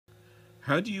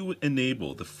How do you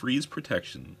enable the freeze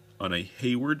protection on a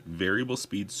Hayward variable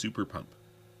speed super pump?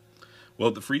 Well,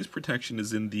 the freeze protection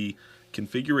is in the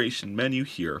configuration menu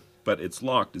here, but it's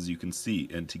locked as you can see,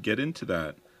 and to get into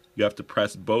that, you have to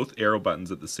press both arrow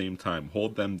buttons at the same time.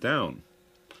 Hold them down,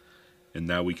 and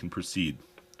now we can proceed.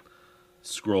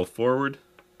 Scroll forward,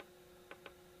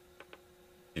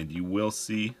 and you will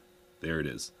see, there it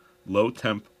is, low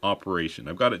temp operation.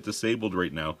 I've got it disabled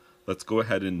right now. Let's go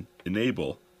ahead and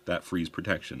enable that freeze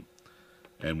protection.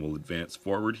 And we'll advance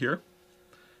forward here.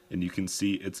 And you can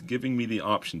see it's giving me the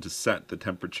option to set the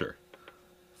temperature.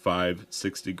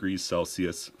 6 degrees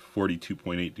Celsius,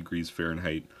 42.8 degrees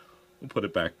Fahrenheit. We'll put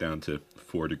it back down to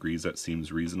 4 degrees. That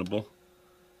seems reasonable.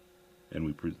 And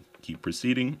we keep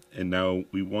proceeding. And now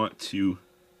we want to,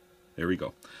 there we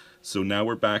go. So now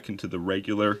we're back into the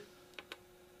regular,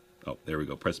 oh, there we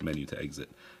go, press menu to exit.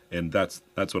 And that's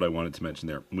what I wanted to mention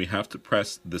there. We have to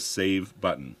press the save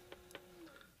button.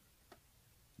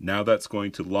 Now that's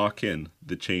going to lock in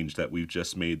the change that we've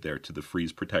just made there to the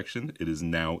freeze protection. It is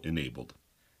now enabled.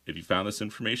 If you found this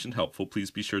information helpful,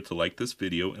 please be sure to like this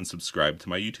video and subscribe to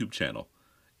my YouTube channel.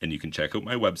 And you can check out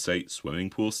my website,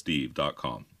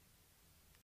 swimmingpoolsteve.com.